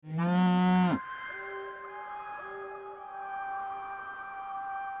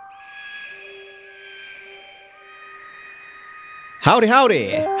Howdy,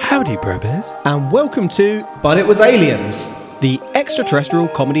 howdy, Howdy, brobers. and welcome to But It Was Aliens, the extraterrestrial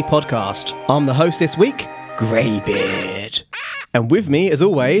comedy podcast. I'm the host this week, Greybeard. And with me, as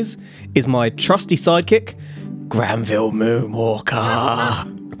always, is my trusty sidekick, Granville Moonwalker.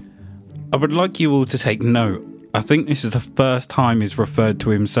 I would like you all to take note. I think this is the first time he's referred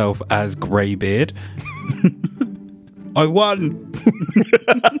to himself as Greybeard. I won!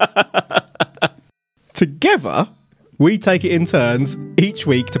 Together, we take it in turns each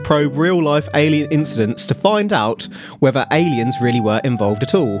week to probe real-life alien incidents to find out whether aliens really were involved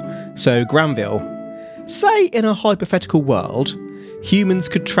at all. So, Granville, say in a hypothetical world, humans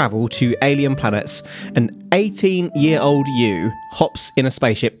could travel to alien planets. An 18-year-old you hops in a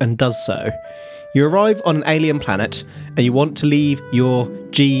spaceship and does so. You arrive on an alien planet and you want to leave your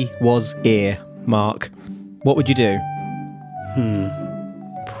G was ear mark. What would you do?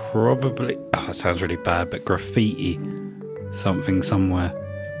 Probably... Oh, that sounds really bad, but graffiti. Something somewhere.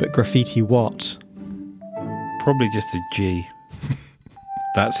 But graffiti what? Probably just a G.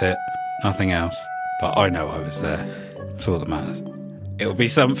 That's it. Nothing else. But I know I was there. That's all that matters. It'll be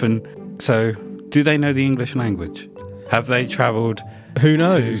something... So, do they know the English language? Have they travelled... Who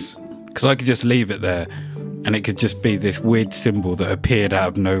knows? Because I could just leave it there, and it could just be this weird symbol that appeared out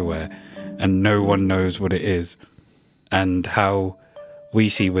of nowhere, and no one knows what it is. And how we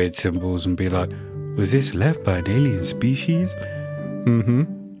see weird symbols and be like, was this left by an alien species? Mm-hmm.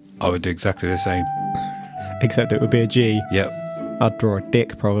 I would do exactly the same. Except it would be a G. Yep. I'd draw a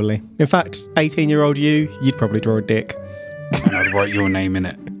dick, probably. In fact, 18-year-old you'd probably draw a dick. And I'd write your name in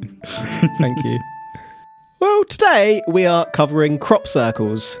it. Thank you. Well, today we are covering crop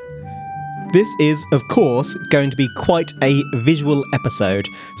circles. This is, of course, going to be quite a visual episode,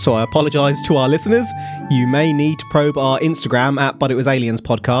 so I apologise to our listeners. You may need to probe our Instagram at But It Was Aliens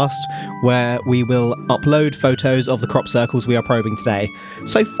podcast, where we will upload photos of the crop circles we are probing today.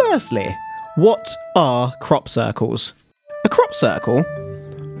 So firstly, what are crop circles? A crop circle,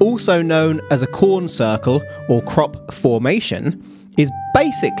 also known as a corn circle or crop formation, is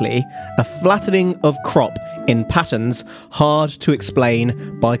basically a flattening of crop in patterns hard to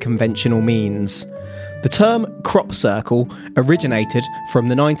explain by conventional means. The term crop circle originated from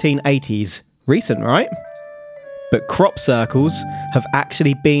the 1980s. Recent, right? But crop circles have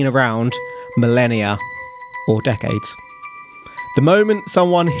actually been around millennia or decades. The moment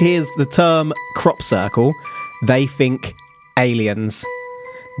someone hears the term crop circle, they think aliens.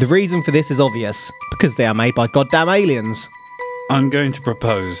 The reason for this is obvious, because they are made by goddamn aliens. I'm going to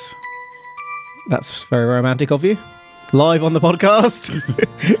propose. That's very romantic of you. Live on the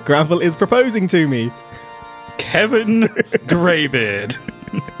podcast, Granville is proposing to me. Kevin Greybeard.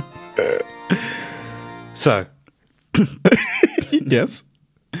 So. Yes.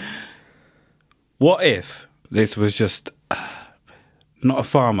 What if this was just not a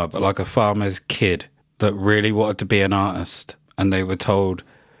farmer, but like a farmer's kid that really wanted to be an artist, and they were told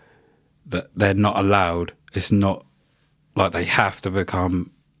that they're not allowed. It's not like they have to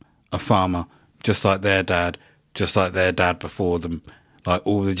become a farmer, just like their dad before them, like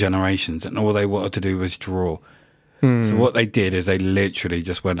all the generations, and all they wanted to do was draw. So what they did is they literally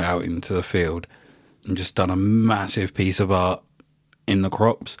just went out into the field and just done a massive piece of art in the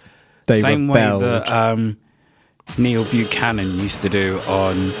crops. Same way that Neil Buchanan used to do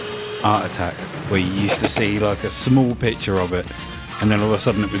on Art Attack, where you used to see like a small picture of it, and then all of a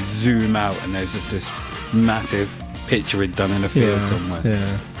sudden it would zoom out and there's just this massive picture he'd done in a field somewhere.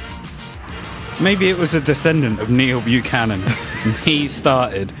 Yeah. Maybe it was a descendant of Neil Buchanan and he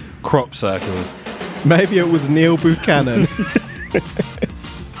started crop circles. Maybe it was Neil Buchanan.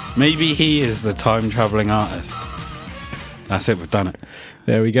 Maybe he is the time-travelling artist. That's it, we've done it.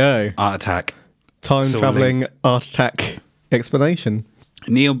 There we go. Art Attack. Time-travelling art attack explanation.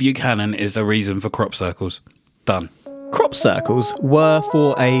 Neil Buchanan is the reason for crop circles. Done. Crop circles were,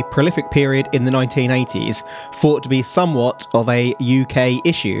 for a prolific period in the 1980s, thought to be somewhat of a UK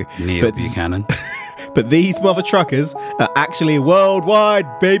issue. Neil Buchanan. But these mother truckers are actually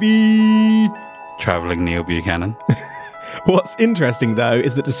worldwide, baby! Travelling Neil Buchanan. What's interesting, though,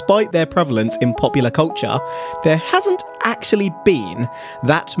 is that despite their prevalence in popular culture, there hasn't actually been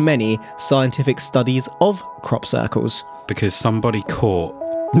that many scientific studies of crop circles. Because somebody caught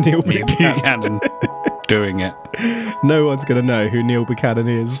Neil Neil Buchanan doing it. No one's going to know who Neil Buchanan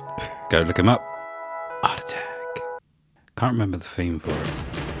is. Go look him up. Art Attack. Can't remember the theme for it.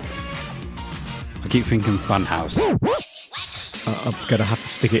 I keep thinking Funhouse. I'm going to have to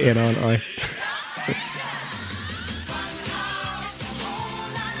stick it in, aren't I?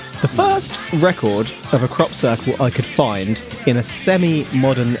 The first record of a crop circle I could find in a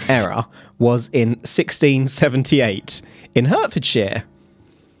semi-modern era was in 1678 in Hertfordshire.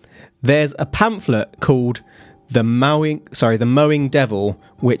 There's a pamphlet called The Mowing Devil,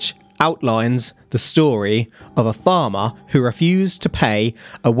 which outlines the story of a farmer who refused to pay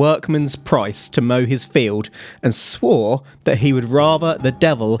a workman's price to mow his field and swore that he would rather the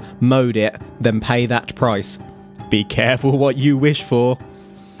devil mowed it than pay that price. Be careful what you wish for.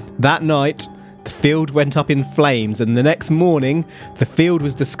 That night, the field went up in flames, and the next morning, the field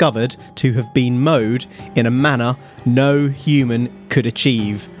was discovered to have been mowed in a manner no human could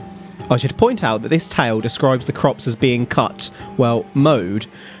achieve. I should point out that this tale describes the crops as being cut, well, mowed,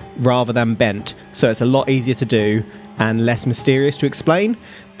 rather than bent, so it's a lot easier to do and less mysterious to explain,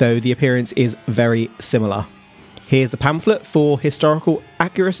 though the appearance is very similar. Here's a pamphlet for historical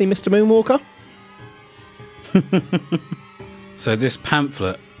accuracy, Mr. Moonwalker. So this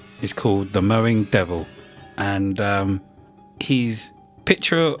pamphlet is called The Mowing Devil, and he's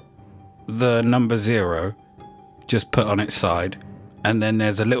picture the number 0 just put on its side, and then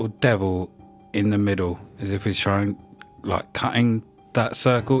there's a little devil in the middle, as if he's trying, like, cutting that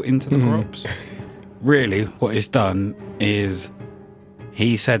circle into the crops. Really, what he's done is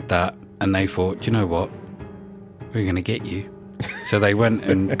he said that, and they thought, you know what, we're going to get you. So they went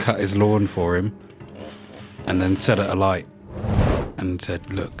and cut his lawn for him, and then set it alight, and said,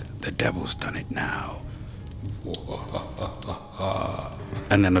 look, the devil's done it now.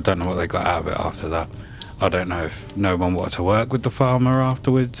 And then I don't know what they got out of it after that. I don't know if no one wanted to work with the farmer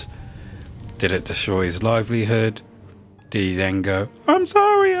afterwards. Did it destroy his livelihood? Did he then go, I'm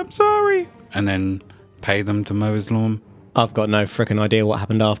sorry, and then pay them to mow his lawn? I've got no frickin' idea what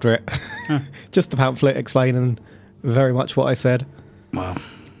happened after it. Just the pamphlet explaining very much what I said. Well,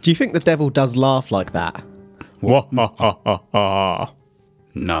 Do you think the devil does laugh like that? no.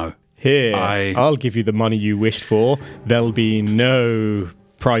 Here, I'll give you the money you wished for. There'll be no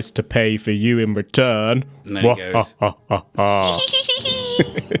price to pay for you in return. And there he goes.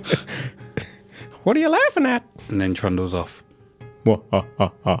 What are you laughing at? And then trundles off. Would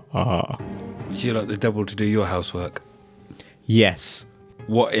you like the devil to do your housework? Yes.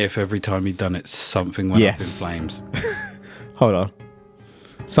 What if every time he'd done it, something went up in Yes. flames? Hold on.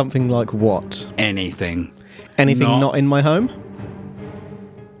 Something like what? Anything. Anything not in my home?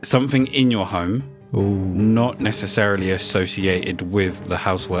 Something in your home, Ooh. not necessarily associated with the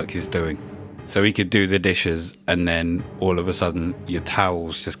housework he's doing. So he could do the dishes, and then all of a sudden your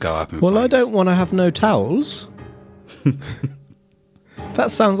towels just go up in Well, flames. I don't want to have no towels.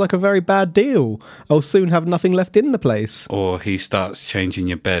 That sounds like a very bad deal. I'll soon have nothing left in the place. Or he starts changing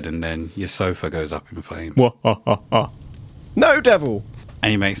your bed, and then your sofa goes up in flames. No, devil!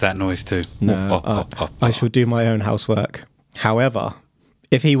 And he makes that noise too. No, I shall do my own housework. However,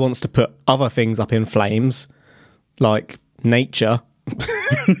 if he wants to put other things up in flames, like nature,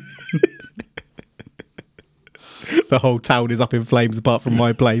 the whole town is up in flames apart from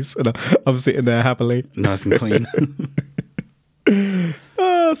my place, and I'm sitting there happily. Nice and clean.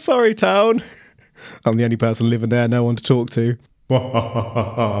 Sorry, town. I'm the only person living there, no one to talk to.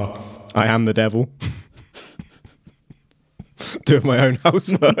 I am the devil. Doing my own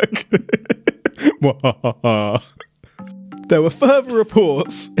housework. There were further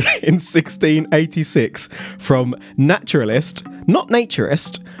reports in 1686 from naturalist, not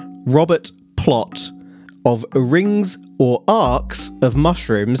naturist, Robert Plot, of rings or arcs of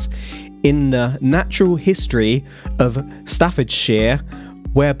mushrooms in the natural history of Staffordshire,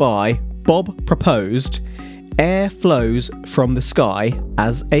 whereby Bob proposed air flows from the sky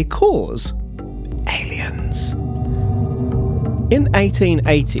as a cause. Aliens. In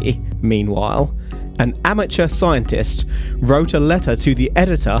 1880, meanwhile, an amateur scientist wrote a letter to the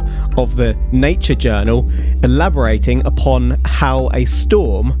editor of the Nature Journal elaborating upon how a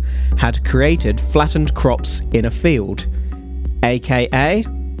storm had created flattened crops in a field, aka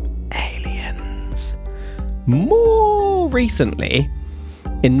aliens. More recently,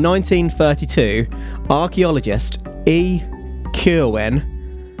 in 1932, archaeologist E. Kirwan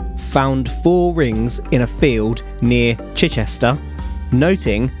found 4 rings in a field near Chichester,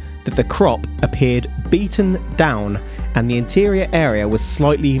 noting that the crop appeared beaten down and the interior area was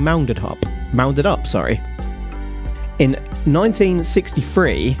slightly mounded up. In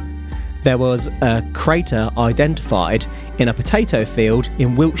 1963, there was a crater identified in a potato field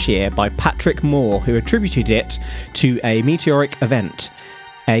in Wiltshire by Patrick Moore, who attributed it to a meteoric event,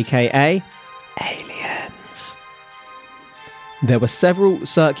 aka aliens. There were several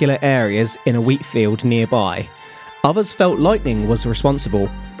circular areas in a wheat field nearby. Others felt lightning was responsible,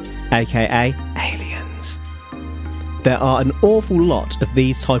 aka aliens. There are an awful lot of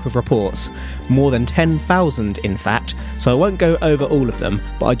these type of reports, more than 10,000 in fact, so I won't go over all of them,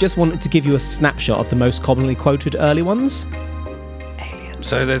 but I just wanted to give you a snapshot of the most commonly quoted early ones.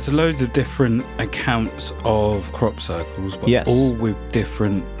 So there's loads of different accounts of crop circles, but Yes. all with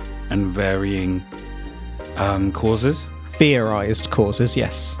different and varying causes. Theorised causes,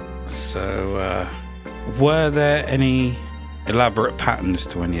 yes. So were there any elaborate patterns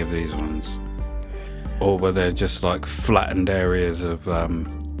to any of these ones? Or were there just like flattened areas of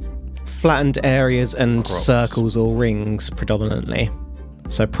Flattened areas and crops? circles or rings predominantly.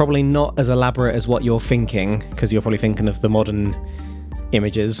 So probably not as elaborate as what you're thinking, because you're probably thinking of the modern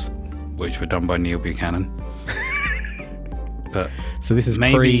images. which were done by Neil Buchanan? But So this is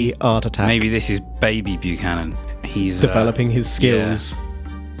Maybe- pre-Art Attack. maybe this is baby Buchanan. He's developing his skills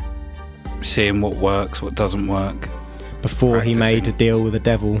seeing what works, what doesn't work. before he made a practicing. deal with the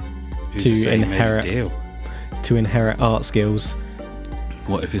devil Who's To say he made a inherit- deal? to inherit art skills.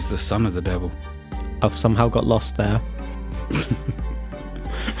 What if he's the son of the devil? I've somehow got lost there.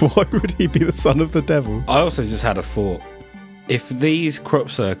 Why would he be the son of the devil? I also just had a thought. If these crop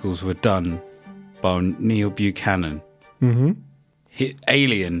circles were done by Neil Buchanan, Mm-hmm.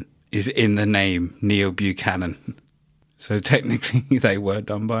 Alien is in the name Neil Buchanan. So technically they were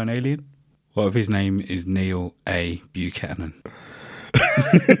done by an alien. What if his name is Neil A. Buchanan?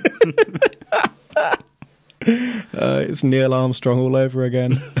 It's Neil Armstrong all over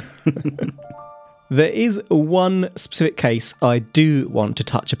again. There is one specific case I do want to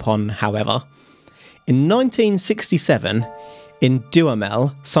touch upon, however. In 1967, in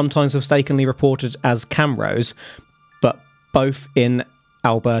Duhamel, sometimes mistakenly reported as Camrose, but both in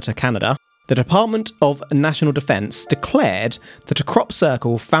Alberta, Canada, the Department of National Defence declared that a crop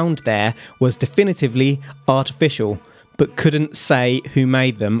circle found there was definitively artificial, but couldn't say who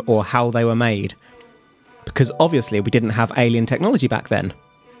made them or how they were made. Because obviously we didn't have alien technology back then.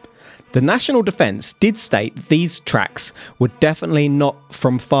 The National Defence did state that these tracks were definitely not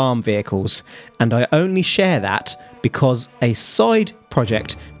from farm vehicles, and I only share that because a side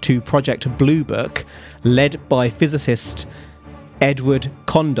project to Project Blue Book, led by physicist Edward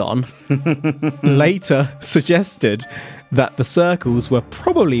Condon, later suggested that the circles were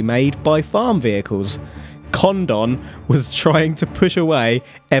probably made by farm vehicles. Condon was trying to push away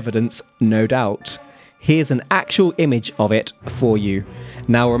evidence, no doubt. Here's an actual image of it for you.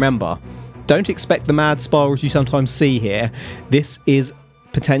 Now remember, don't expect the mad spirals you sometimes see here. This is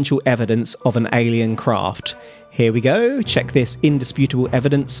potential evidence of an alien craft. Here we go. Check this indisputable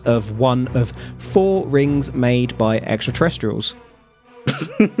evidence of one of 4 rings made by extraterrestrials.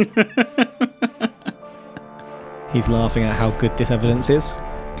 He's laughing at how good this evidence is.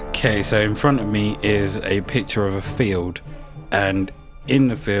 Okay, so in front of me is a picture of a field, and in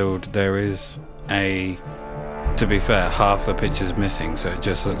the field there is to be fair, half the picture's missing, so it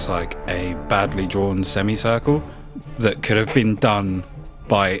just looks like a badly drawn semicircle that could have been done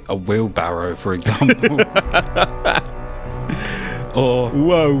by a wheelbarrow, for example. Or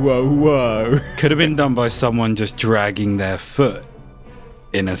Whoa. could have been done by someone just dragging their foot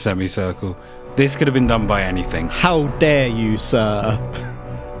in a semicircle. This could have been done by anything. How dare you, sir?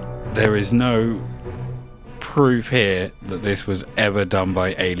 There is no proof here that this was ever done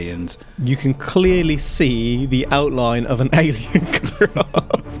by aliens. You can clearly see the outline of an alien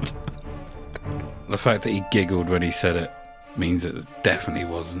craft. The fact that he giggled when he said it means it definitely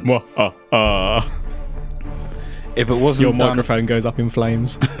wasn't. If it wasn't Your done, microphone goes up in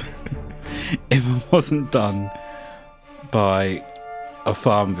flames. if it wasn't done by a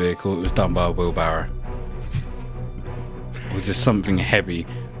farm vehicle, it was done by a wheelbarrow. Or just something heavy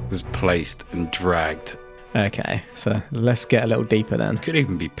was placed and dragged. Okay, so let's get a little deeper then. Could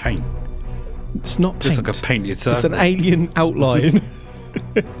even be paint. It's not paint. Just like a painted circle. It's an alien outline.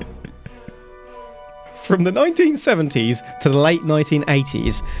 From the 1970s to the late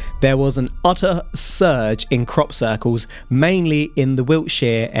 1980s, there was an utter surge in crop circles, mainly in the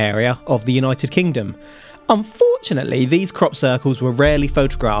Wiltshire area of the United Kingdom. Unfortunately, these crop circles were rarely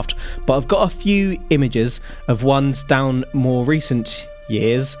photographed, but I've got a few images of ones down more recent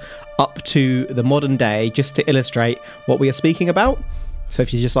years up to the modern day, just to illustrate what we are speaking about. So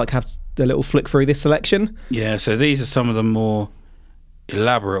if you just have a little flick through this selection. Yeah, so these are some of the more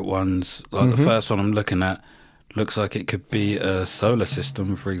elaborate ones. Like the first one I'm looking at looks like it could be a solar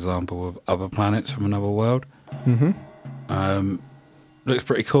system, for example, of other planets from another world. Looks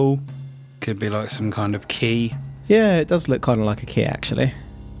pretty cool. Could be like some kind of key. Yeah, it does look kind of like a key, actually.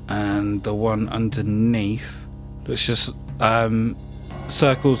 And the one underneath looks just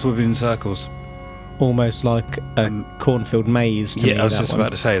circles within circles. Almost like a cornfield maze to me, Yeah, I was that just one.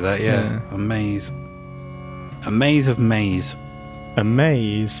 about to say that, yeah. Yeah. A maze. A maze of maze. A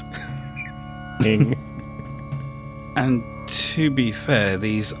maze. Ing. And to be fair,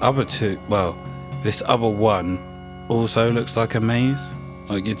 these other two, well, this other one also looks like a maze.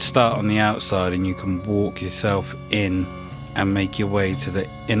 Like you'd start on the outside and you can walk yourself in and make your way to the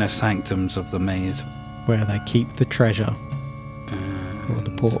inner sanctums of the maze. Where they keep the treasure. Or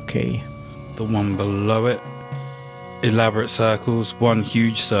the portkey. The one below it, elaborate circles, one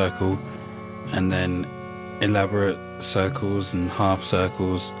huge circle, and then elaborate circles and half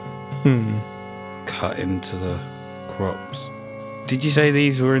circles cut into the crops. Did you say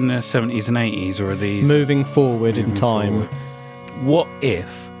these were in the 70s and 80s, or are these Moving forward in time. forward? What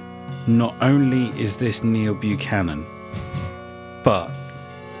if not only is this Neil Buchanan, but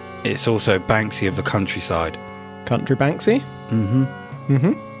it's also Banksy of the countryside? Country Banksy?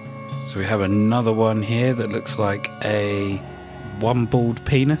 So we have another one here that looks like a one bald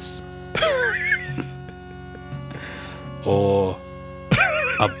penis. Or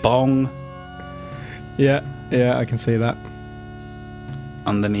a bong. Yeah, I can see that.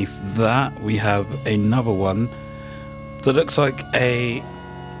 Underneath that we have another one that looks like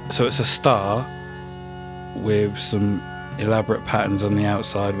so it's a star with some elaborate patterns on the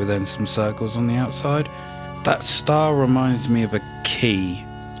outside with then some circles on the outside. That star reminds me of a key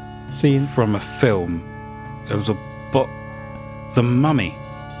Seen? from a film. There was The Mummy,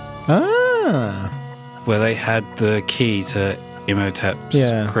 Ah! where they had the key to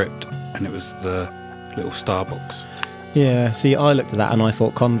Imhotep's crypt, and it was the little star box. Yeah, see, I looked at that and I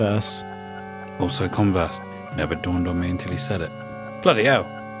thought Converse. Also Converse. Never dawned on me until he said it. Bloody hell.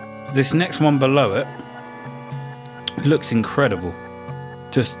 This next one below it looks incredible.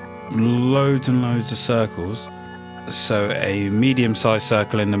 Just loads and loads of circles. So a medium-sized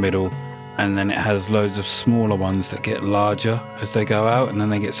circle in the middle, and then it has loads of smaller ones that get larger as they go out, and then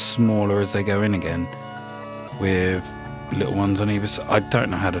they get smaller as they go in again, with little ones on either side. I don't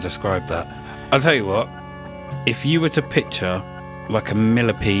know how to describe that. I'll tell you what, if you were to picture like a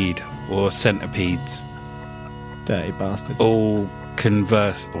millipede or centipedes Dirty bastards. all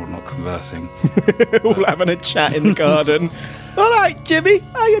not conversing, All having a chat in the garden. All right, Jimmy,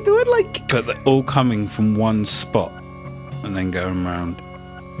 how you doing? but they're all coming from one spot and then going round.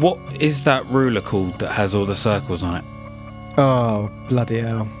 What is that ruler called that has all the circles on it? Oh, bloody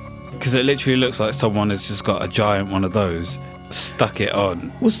hell. Because it literally looks like someone has just got a giant one of those, stuck it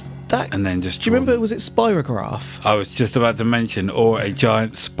on, Was that... and then just Do you remember, drawn. was it Spirograph? I was just about to mention, or a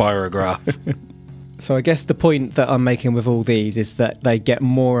giant spirograph. So I guess the point that I'm making with all these is that they get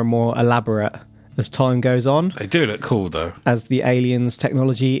more and more elaborate as time goes on, They do look cool though. as the aliens'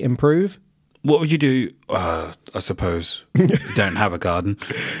 technology improve. What would you do? I suppose you don't have a garden.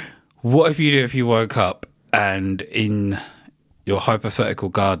 What if you woke up and in your hypothetical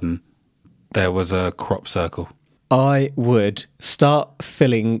garden there was a crop circle? I would start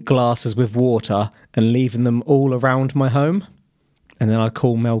filling glasses with water and leaving them all around my home, and then I'd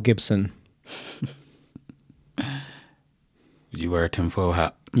call Mel Gibson. Would you wear a tinfoil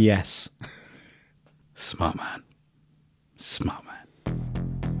hat? Yes. Smart man. Smart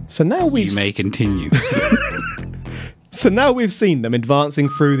man. So now we've You may continue. So now we've seen them advancing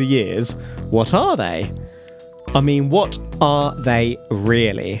through the years. What are they? I mean, what are they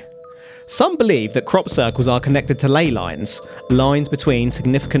really? Some believe that crop circles are connected to ley lines, lines between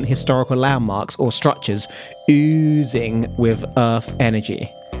significant historical landmarks or structures oozing with earth energy.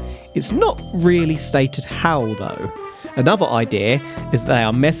 It's not really stated how, though. Another idea is that they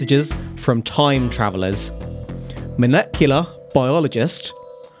are messages from time travellers. Molecular biologist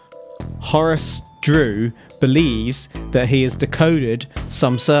Horace Drew believes that he has decoded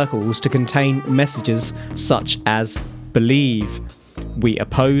some circles to contain messages such as believe, we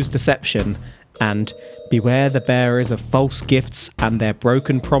oppose deception, and beware the bearers of false gifts and their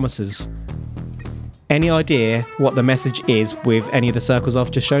broken promises. Any idea what the message is with any of the circles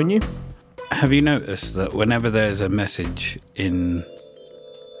I've just shown you? Have you noticed that whenever there's a message in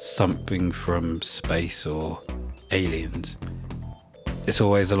something from space or aliens, it's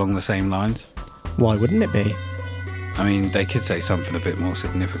always along the same lines? Why wouldn't it be? I mean, they could say something a bit more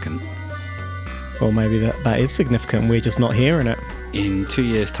significant. Or maybe that is significant, we're just not hearing it. In 2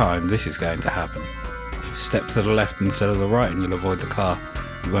 years' time, this is going to happen. Step to the left instead of the right and you'll avoid the car.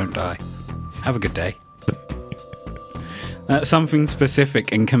 You won't die. Have a good day. That's something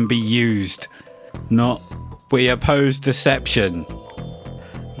specific and can be used, not we oppose deception.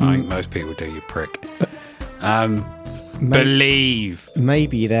 I think most people do, you prick. Believe.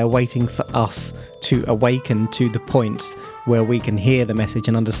 Maybe they're waiting for us to awaken to the point where we can hear the message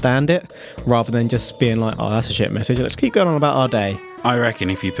and understand it, rather than just being like, oh, that's a shit message, let's keep going on about our day. I reckon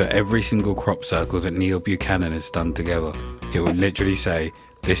if you put every single crop circle that Neil Buchanan has done together, it will literally say,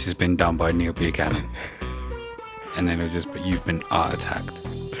 this has been done by Neil Buchanan. And then it'll just be, you've been art attacked.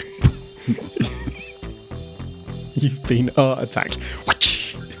 You've been art attacked.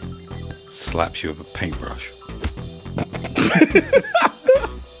 Slaps you with a paintbrush.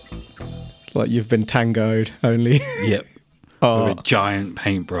 Like you've been tangoed, only. Yep. Oh. With a giant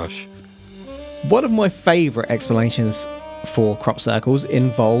paintbrush. One of my favourite explanations for crop circles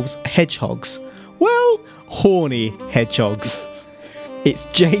involves hedgehogs. Well, horny hedgehogs. It's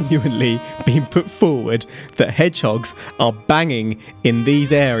genuinely been put forward that hedgehogs are banging in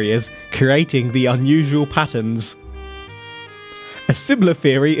these areas, creating the unusual patterns. A similar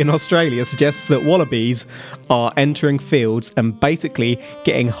theory in Australia suggests that wallabies are entering fields and basically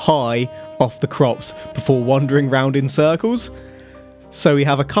getting high off the crops before wandering round in circles. So we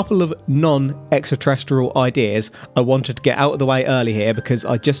have a couple of non-extraterrestrial ideas I wanted to get out of the way early here because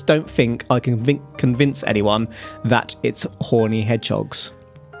I just don't think I can convince anyone that it's horny hedgehogs.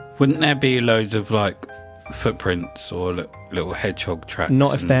 Wouldn't there be loads of like footprints or little hedgehog tracks?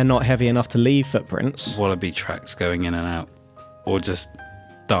 Not if they're not heavy enough to leave footprints. Wallaby tracks going in and out. Or just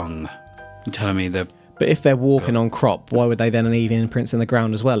dung. You're telling me they're... But if they're walking on crop, why would they then leave imprints in the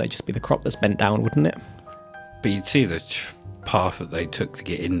ground as well? It'd just be the crop that's bent down, wouldn't it? But you'd see the path that they took to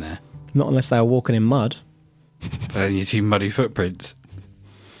get in there. Not unless they were walking in mud. But then you see muddy footprints.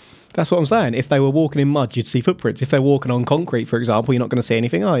 That's what I'm saying. If they were walking in mud, you'd see footprints. If they're walking on concrete, for example, you're not going to see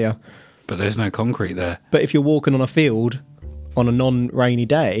anything, are you? But there's no concrete there. But if you're walking on a field on a non-rainy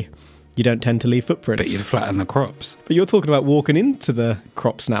day, you don't tend to leave footprints. But you'd flatten the crops. But you're talking about walking into the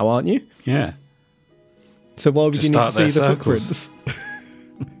crops now, aren't you? Yeah. So why would To you need to start see the their footprints?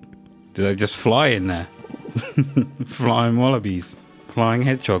 Do they just fly in there? Flying wallabies. Flying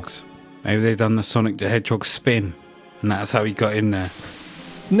hedgehogs. Maybe they've done the Sonic the Hedgehog spin. And that's how he got in there.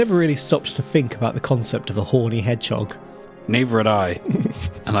 Never really stopped to think about the concept of a horny hedgehog. Neither had I.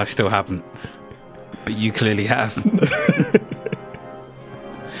 And I still haven't. But you clearly have.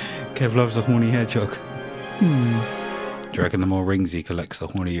 Kev loves a horny hedgehog. Do you reckon the more rings he collects, the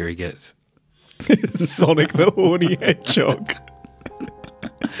hornier he gets? Sonic the horny hedgehog.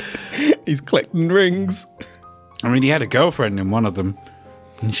 He's collecting rings. I mean, he had a girlfriend in one of them.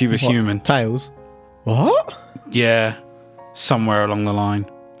 And she was What, human. Tails? What? Yeah. Somewhere along the line.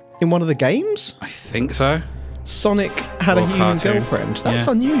 In one of the games? I think so. Sonic had a Or human cartoon. girlfriend. That's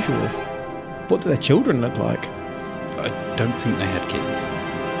Yeah. unusual. What do their children look like? I don't think they had kids.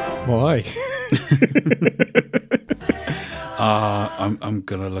 Why? I'm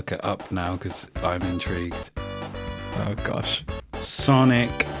gonna look it up now because I'm intrigued. Oh gosh.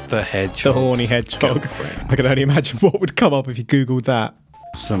 Sonic the Hedgehog. The horny hedgehog. I can only imagine what would come up if you googled that.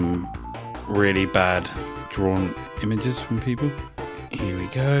 Some really bad drawn images from people. Here we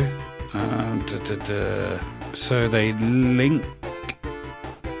go. So they link.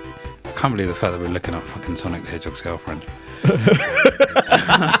 I can't believe the fact that we're looking up fucking Sonic the Hedgehog's girlfriend.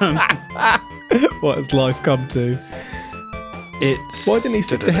 What has life come to? It's Why didn't he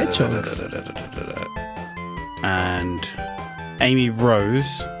stick to hedgehogs? And Amy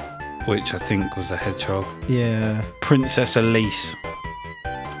Rose, which I think was a hedgehog. Yeah. Princess Elise,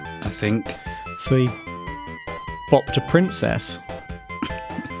 I think. So he bopped a princess.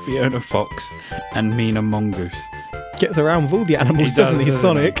 Fiona Fox and Mina Mongoose. Gets around with all the animals, He doesn't does, he, doesn't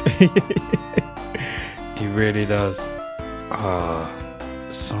Sonic? He really does.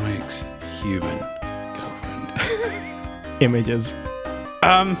 Sonic's human girlfriend. Images.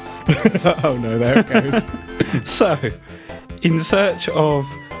 Oh no, there it goes. So, in search of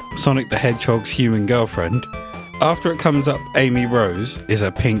Sonic the Hedgehog's human girlfriend, after it comes up Amy Rose is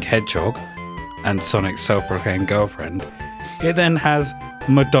a pink hedgehog and Sonic's self-proclaimed girlfriend, it then has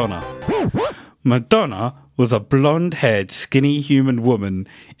Madonna. Madonna was a blonde-haired, skinny human woman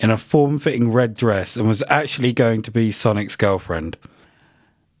in a form-fitting red dress and was actually going to be Sonic's girlfriend.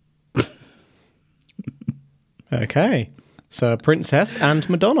 Okay. So a princess and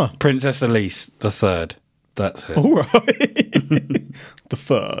Madonna. Princess Elise the third. That's it. All right. The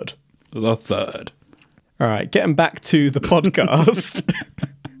third. The third. All right, getting back to the podcast.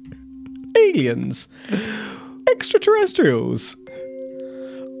 Aliens. Extraterrestrials.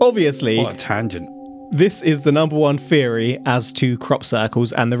 Obviously, What a tangent. this is the number one theory as to crop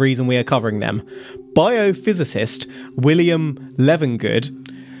circles and the reason we are covering them. Biophysicist William Levengood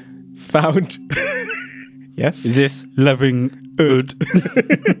found... Yes? Is this Living Ood?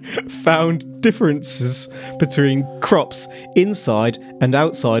 Found differences between crops inside and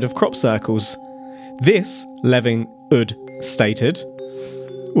outside of crop circles. This, Levengood stated,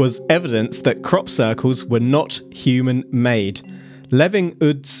 was evidence that crop circles were not human-made. Levin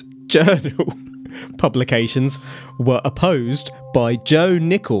Ud's journal publications were opposed by Joe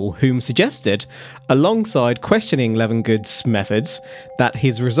Nickell, whom suggested, alongside questioning Levengood's methods, that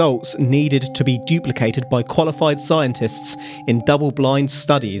his results needed to be duplicated by qualified scientists in double-blind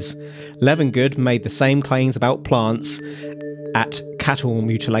studies. Levengood made the same claims about plants at cattle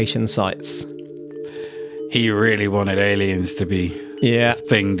mutilation sites. He really wanted aliens to be Yeah. a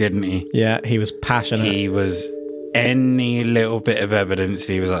thing, didn't he? Yeah, he was passionate. He was any little bit of evidence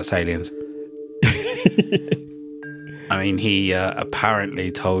he was like aliens. I mean, he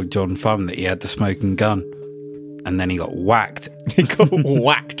apparently told John Thumb that he had the smoking gun, and then he got whacked. He got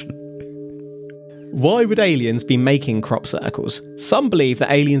whacked. Why would aliens be making crop circles? Some believe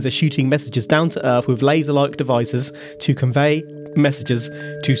that aliens are shooting messages down to Earth with laser-like devices to convey messages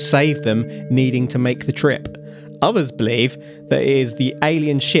to save them needing to make the trip. Others believe that it is the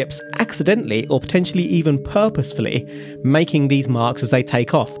alien ships accidentally or potentially even purposefully making these marks as they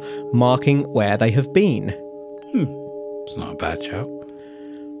take off, marking where they have been. It's not a bad shout.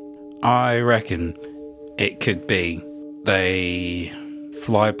 I reckon it could be they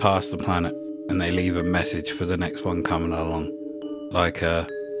fly past the planet and they leave a message for the next one coming along. Like, I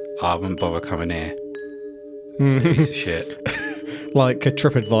wouldn't bother coming here. It's a piece of shit. Like a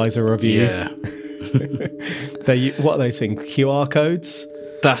TripAdvisor review. Yeah. What are those things? QR codes?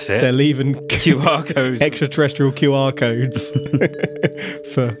 That's it. They're leaving QR codes. extraterrestrial QR codes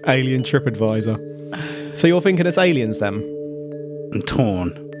for alien TripAdvisor. So you're thinking it's aliens then? I'm torn.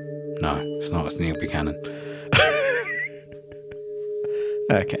 No, it's not. It's Neil Buchanan.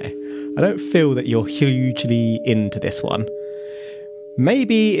 Okay. I don't feel that you're hugely into this one.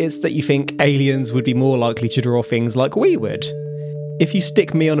 Maybe it's that you think aliens would be more likely to draw things like we would. If you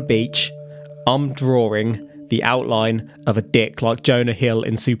stick me on a beach, I'm drawing the outline of a dick like Jonah Hill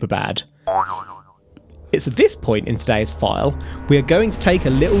in Superbad. It's at this point in today's file we are going to take a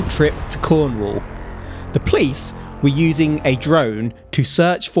little trip to Cornwall. The police were using a drone to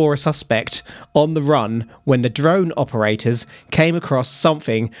search for a suspect on the run when the drone operators came across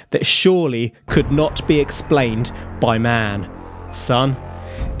something that surely could not be explained by man. Son,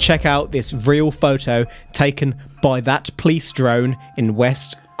 check out this real photo taken by that police drone in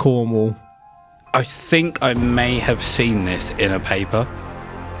West Cornwall. I think I may have seen this in a paper.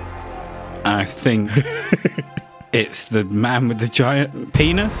 I think it's the man with the giant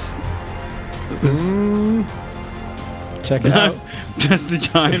penis. Check it out. Just the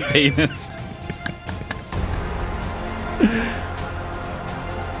giant penis.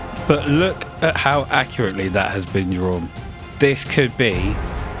 But look at how accurately that has been drawn. This could be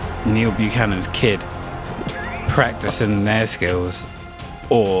Neil Buchanan's kid practicing their skills,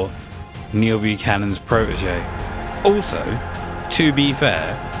 or Neil Buchanan's protege. Also, to be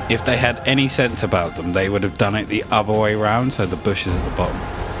fair, if they had any sense about them, they would have done it the other way round, so the bush is at the bottom.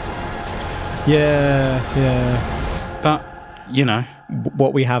 Yeah. But, you know,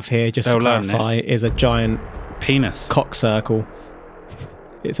 What we have here, just to They'll learn clarify, is a giant penis. cock circle.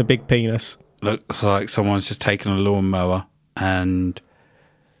 It's a big penis. Looks like someone's just taken a lawnmower and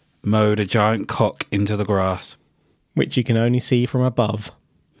mowed a giant cock into the grass. Which you can only see from above.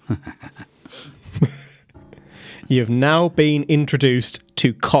 You have now been introduced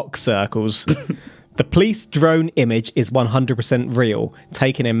to cock circles. The police drone image is 100% real,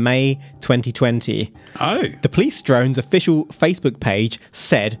 taken in May 2020. Oh. The police drone's official Facebook page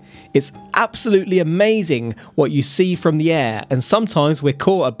said, "It's absolutely amazing what you see from the air, and sometimes we're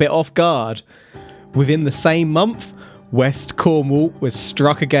caught a bit off guard." Within the same month, West Cornwall was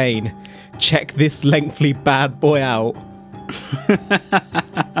struck again. Check this lengthy bad boy out.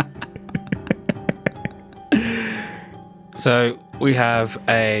 So we have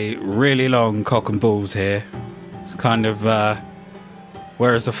a really long cock and balls here. It's kind of,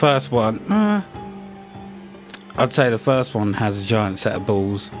 whereas the first one, I'd say the first one has a giant set of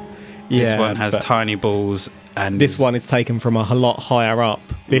balls. This one has but tiny balls, and this one is taken from a lot higher up.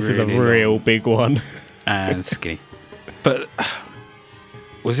 This is a Really real long. big one. and skinny. But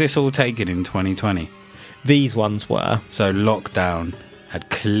was this all taken in 2020? These ones were. So lockdown had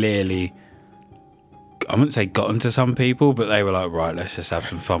clearly, I wouldn't say gotten to some people, but they were like, right, let's just have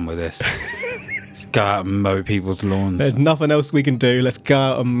some fun with this. Let's go out and mow people's lawns. There's nothing else we can do. Let's go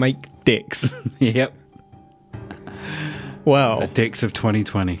out and make dicks. Yep. Well, The dicks of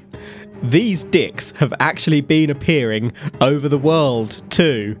 2020. these dicks have actually been appearing over the world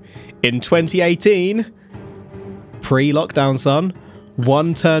too. In 2018, pre-lockdown, son,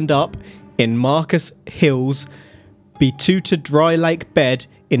 one turned up in Marcus Hill's Betoota Dry Lake bed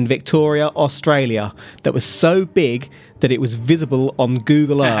in Victoria, Australia, that was so big that it was visible on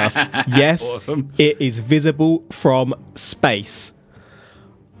Google Earth. Yes, Awesome. it is visible from space.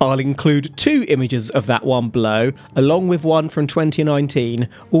 I'll include 2 images of that one below, along with one from 2019,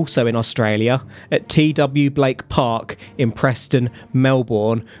 also in Australia, at TW Blake Park in Preston,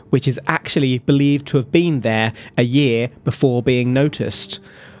 Melbourne, which is actually believed to have been there a year before being noticed.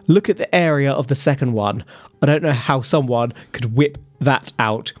 Look at the area of the second one. I don't know how someone could whip that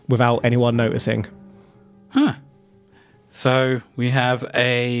out without anyone noticing. Huh. So we have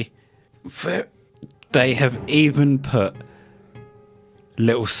they have even put a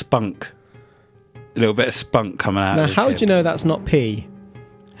little bit of spunk coming out Now, of his how hip. do you know that's not pee?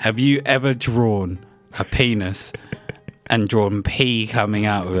 Have you ever drawn a penis and drawn pee coming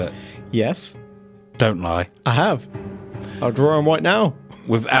out of it? Yes, Don't lie. I have. I'll draw him right now.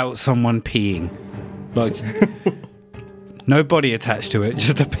 Without someone peeing. Like, no body attached to it,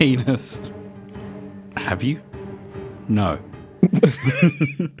 just a penis. Have you? No.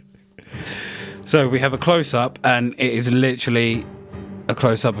 So we have a close-up, and it is literally a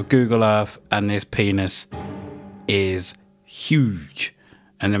close-up of Google Earth, and this penis is huge.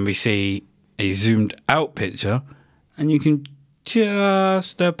 And then we see a zoomed-out picture, and you can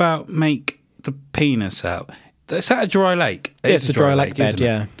just about make the penis out. Is that a dry lake? It's a dry lake bed, isn't it?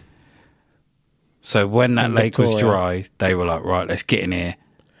 yeah. So when that In lake was Victoria. dry, they were like, right, let's get in here.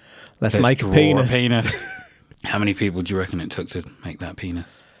 Let's Let's make a draw penis. How many people do you reckon it took to make that penis?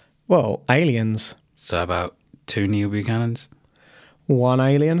 Well, aliens. So about 2 Neil Buchanans. 1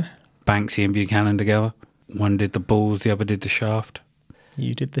 alien. Banksy and Buchanan together. One did the balls, the other did the shaft.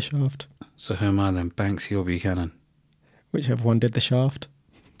 You did the shaft. So who am I then? Banksy or Buchanan? Whichever one did the shaft.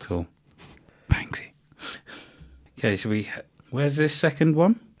 Cool. Banksy. Okay, so where's this second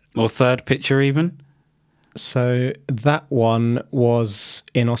one? Or third picture even? So that one was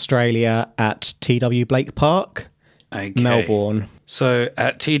in Australia at TW Blake Park, Okay. Melbourne. So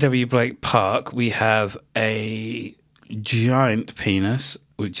at TW Blake Park, we have a giant penis,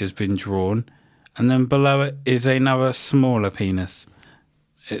 which has been drawn. And then below it is another smaller penis.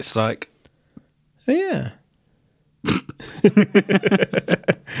 It's like, Oh, yeah.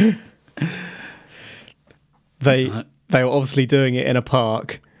 They were obviously doing it in a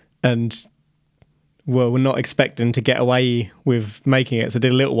park and were not expecting to get away with making it. So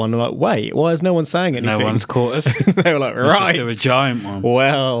did a little one. They're like, wait, why is no one saying anything? no one's caught us. They were like, Let's right. just do a giant one.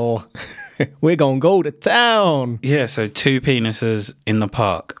 Well, we're going to go to town. Yeah, so 2 penises in the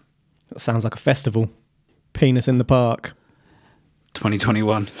park. That sounds like a festival. Penis in the park.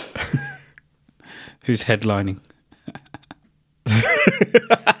 2021. Who's headlining?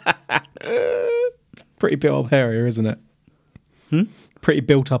 Pretty built up area, isn't it? Pretty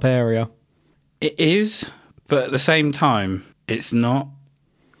built up area. It is, but at the same time, it's not.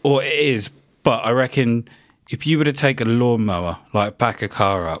 Or it is, but I reckon if you were to take a lawnmower, like back a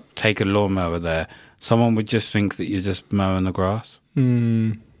car up, take a lawnmower there, someone would just think that you're just mowing the grass.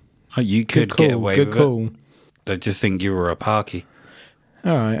 Like you could get away with it. They'd just think you were a parky.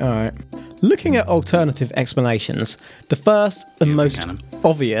 All right. Looking at alternative explanations, the first and most Buchanan.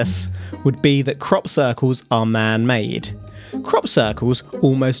 obvious would be that crop circles are man-made. Crop circles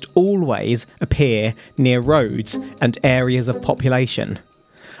almost always appear near roads and areas of population.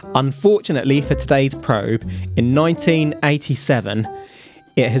 Unfortunately for today's probe, in 1987,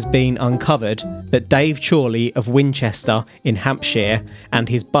 it has been uncovered that Dave Chorley of Winchester in Hampshire and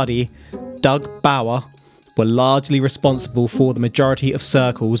his buddy Doug Bauer were largely responsible for the majority of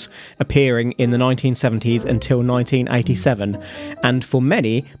circles appearing in the 1970s until 1987, and for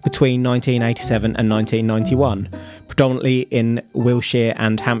many between 1987 and 1991, predominantly in Wiltshire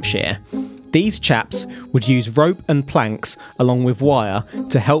and Hampshire. These chaps would use rope and planks along with wire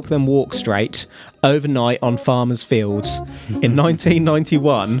to help them walk straight overnight on farmers' fields. In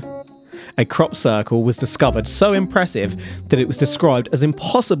 1991, a crop circle was discovered so impressive that it was described as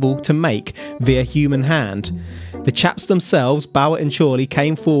impossible to make via human hand. The chaps themselves, Bauer and Chorley,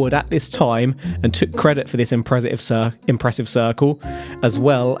 came forward at this time and took credit for this impressive circle, as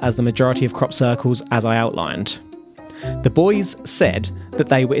well as the majority of crop circles as I outlined. The boys said that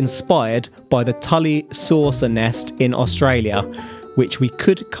they were inspired by the Tully saucer nest in Australia, which we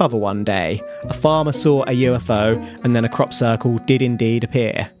could cover one day. A farmer saw a UFO and then a crop circle did indeed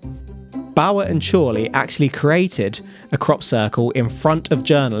appear. Bauer and Chorley actually created a crop circle in front of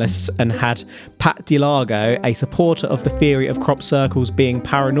journalists and had Pat DeLargo, a supporter of the theory of crop circles being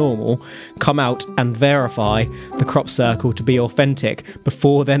paranormal, come out and verify the crop circle to be authentic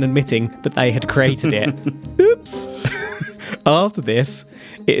before then admitting that they had created it. Oops. After this,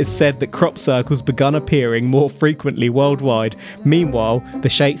 it is said that crop circles began appearing more frequently worldwide. Meanwhile, the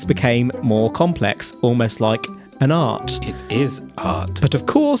shapes became more complex, almost like an art. It is art. But of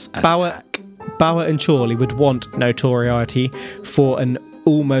course, Bauer and Chorley would want notoriety for an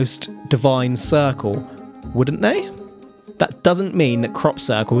almost divine circle, wouldn't they? That doesn't mean that crop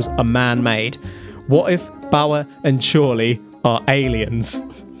circles are man-made. What if Bauer and Chorley are aliens?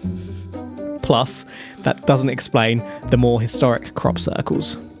 Plus, that doesn't explain the more historic crop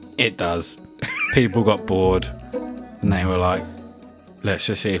circles. It does. People got bored and they were like, let's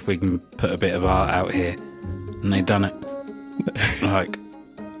just see if we can put a bit of art out here. And they done it. Like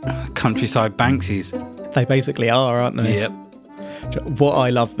countryside Banksies. They basically are, aren't they? Yep. What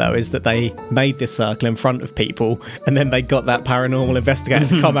I love, though, is that they made this circle in front of people and then they got that paranormal investigator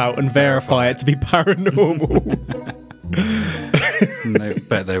to come out and verify it to be paranormal. And I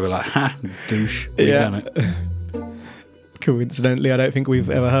bet they were like, ha, douche, we done it. Coincidentally, I don't think we've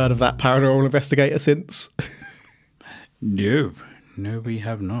ever heard of that paranormal investigator since. No, we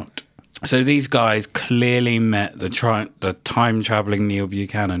have not. So these guys clearly met the time-travelling Neil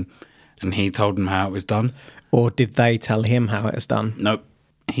Buchanan, and he told them how it was done. Or did they tell him how it's done? Nope,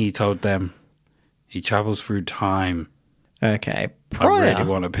 he told them. He travels through time. Okay. I really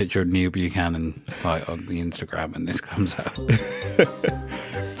want a picture of Neil Buchanan like on the Instagram when this comes out.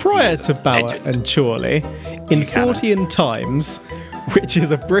 Prior to Bauer and Chorley, in Fortean Times, which is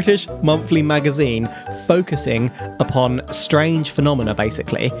a British monthly magazine focusing upon strange phenomena,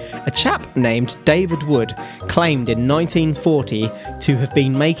 basically, a chap named David Wood claimed in 1940 to have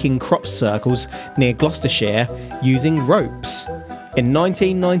been making crop circles near Gloucestershire using ropes. In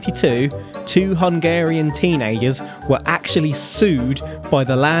 1992, 2 Hungarian teenagers were actually sued by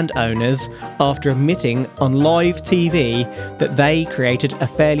the landowners after admitting on live TV that they created a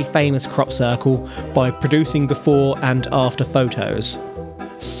fairly famous crop circle by producing before and after photos.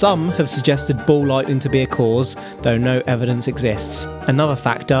 Some have suggested ball lightning to be a cause, though no evidence exists. Another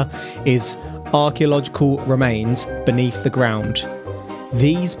factor is archaeological remains beneath the ground.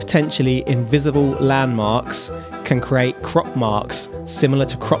 These potentially invisible landmarks can create crop marks similar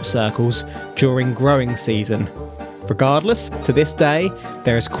to crop circles during growing season. Regardless, to this day,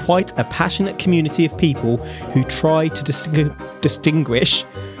 there is quite a passionate community of people who try to distinguish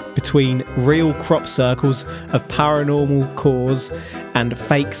between real crop circles of paranormal cause and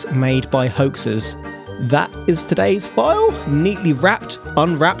fakes made by hoaxers. That is today's file, neatly wrapped,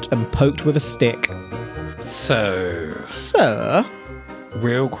 unwrapped, and poked with a stick. So, Sir?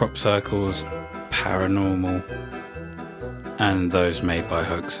 Real crop circles, paranormal, and those made by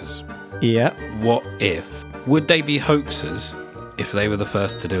hoaxers. Yeah. What if? Would they be hoaxers if they were the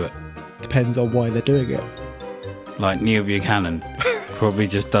first to do it? Depends on why they're doing it. Like Neil Buchanan probably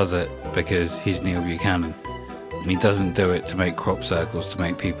just does it because he's Neil Buchanan. And he doesn't do it to make crop circles to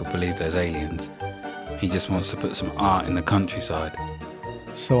make people believe there's aliens. He just wants to put some art in the countryside.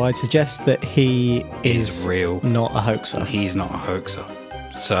 So I suggest that he is real, not a hoaxer. He's not a hoaxer.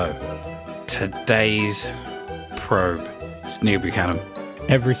 So, today's probe is Neil Buchanan.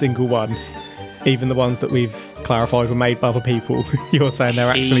 Every single one. Even the ones that we've clarified were made by other people. You're saying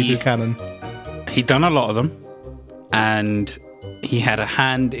they're actually Buchanan. He'd done a lot of them. And he had a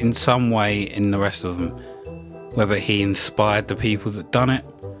hand in some way in the rest of them. Whether he inspired the people that done it,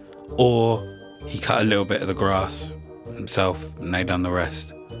 or he cut a little bit of the grass himself and they done the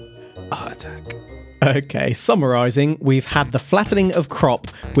rest. Heart attack. Okay, summarising, we've had the flattening of crop,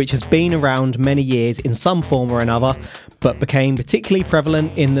 which has been around many years in some form or another, but became particularly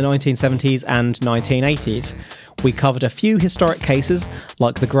prevalent in the 1970s and 1980s. We covered a few historic cases,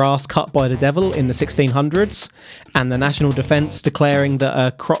 like the grass cut by the devil in the 1600s, and the National Defence declaring that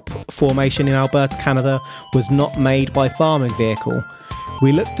a crop formation in Alberta, Canada, was not made by farming vehicle.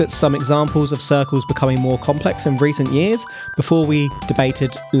 We looked at some examples of circles becoming more complex in recent years before we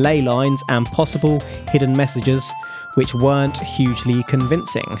debated ley lines and possible hidden messages, which weren't hugely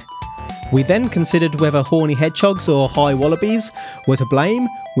convincing. We then considered whether horny hedgehogs or high wallabies were to blame,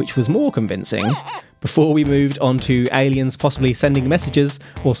 which was more convincing, before we moved on to aliens possibly sending messages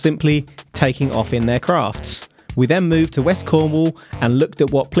or simply taking off in their crafts. We then moved to West Cornwall and looked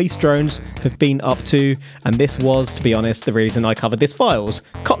at what police drones have been up to, and this was, to be honest, the reason I covered this files.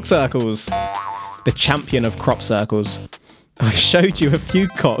 Cock circles. The champion of crop circles. I showed you a few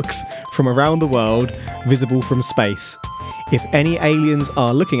cocks from around the world, visible from space. If any aliens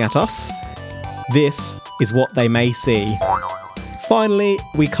are looking at us, this is what they may see. Finally,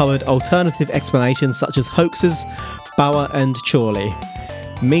 we covered alternative explanations such as hoaxes, Bauer and Chorley.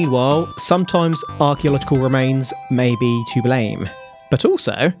 Meanwhile, sometimes archaeological remains may be to blame. But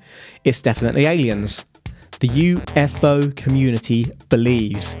also, it's definitely aliens. The UFO community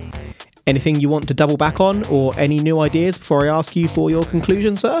believes. Anything you want to double back on, or any new ideas before I ask you for your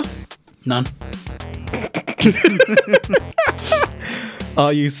conclusion, sir? None.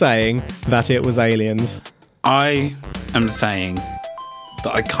 Are you saying that it was aliens? I am saying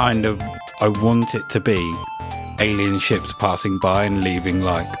that I want it to be alien ships passing by and leaving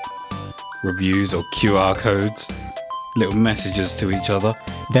like reviews or QR codes, little messages to each other.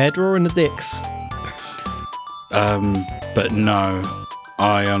 They're drawing the dicks. But no,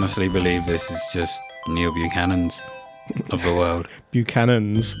 I honestly believe this is just Neil Buchanan's of the world.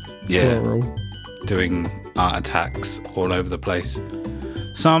 Buchanan's, Yeah. plural. Doing art attacks all over the place.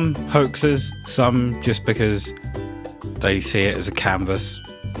 Some hoaxes, some just because they see it as a canvas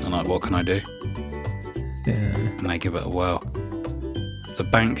and like, what can I do? Yeah. And they give it a whirl. The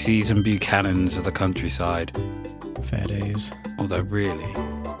Banksys and Buchanans of the countryside. Fair days. Although really,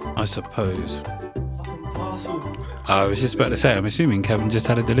 I suppose... I was just about to say, I'm assuming Kevin just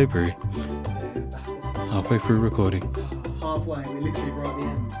had a delivery. Halfway through recording. Halfway, we're literally right at the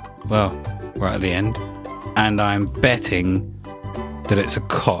end. Well, right at the end. And I'm betting that it's a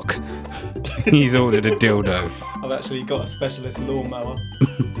cock. He's ordered a dildo. I've actually got a specialist lawnmower.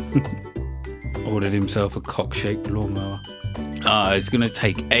 Ordered himself a cock-shaped lawnmower. It's going to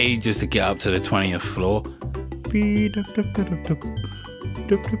take ages to get up to the 20th floor.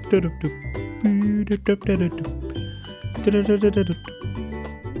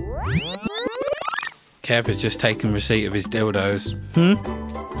 Kev has just taken receipt of his dildos.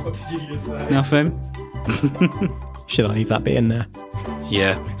 What did you just say? Nothing. Should I leave that bit in there?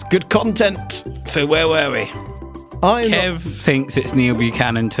 Yeah. It's good content. So where were we? Kev thinks it's Neil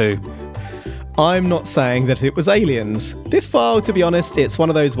Buchanan too. I'm not saying that it was aliens. This file, to be honest, it's one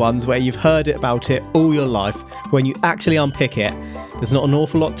of those ones where you've heard about it all your life. When you actually unpick it, there's not an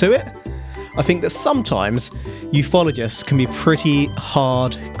awful lot to it. I think that sometimes ufologists can be pretty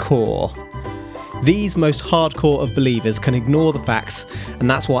hardcore. These most hardcore of believers can ignore the facts, and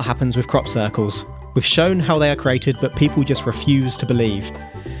that's what happens with crop circles. We've shown how they are created, but people just refuse to believe.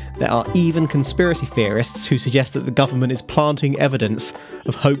 There are even conspiracy theorists who suggest that the government is planting evidence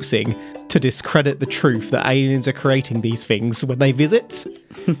of hoaxing to discredit the truth that aliens are creating these things when they visit.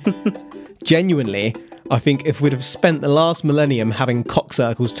 Genuinely, I think if we'd have spent the last millennium having cock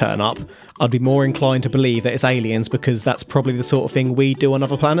circles turn up, I'd be more inclined to believe that it's aliens, because that's probably the sort of thing we do on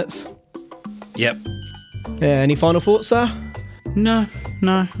other planets. Yep. Any final thoughts, sir? No,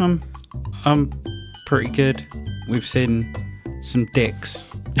 I'm pretty good. We've seen some dicks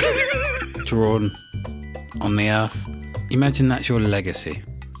drawn on the earth. Imagine that's your legacy.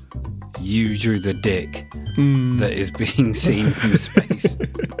 You drew the dick that is being seen from space.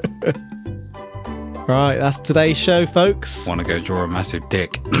 Right, that's today's show, folks. Want to go draw a massive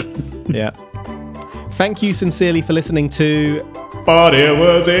dick? Yeah. Thank you sincerely for listening to But it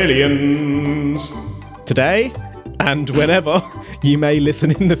was aliens. today and whenever you may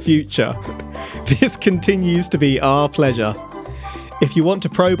listen in the future. This continues to be our pleasure. If you want to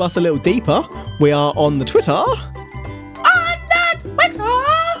probe us a little deeper, we are on the Twitter.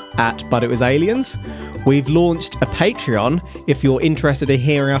 At But It Was Aliens. We've launched a Patreon if you're interested in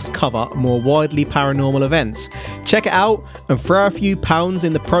hearing us cover more widely paranormal events. Check it out and throw a few pounds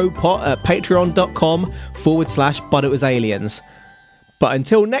in the probe pot at patreon.com/But It Was Aliens. But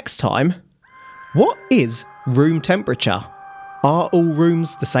until next time, what is room temperature? Are all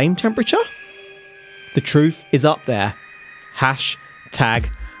rooms the same temperature? The truth is up there. #probe.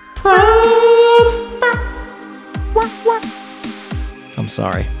 I'm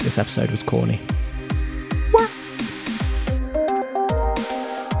sorry, this episode was corny.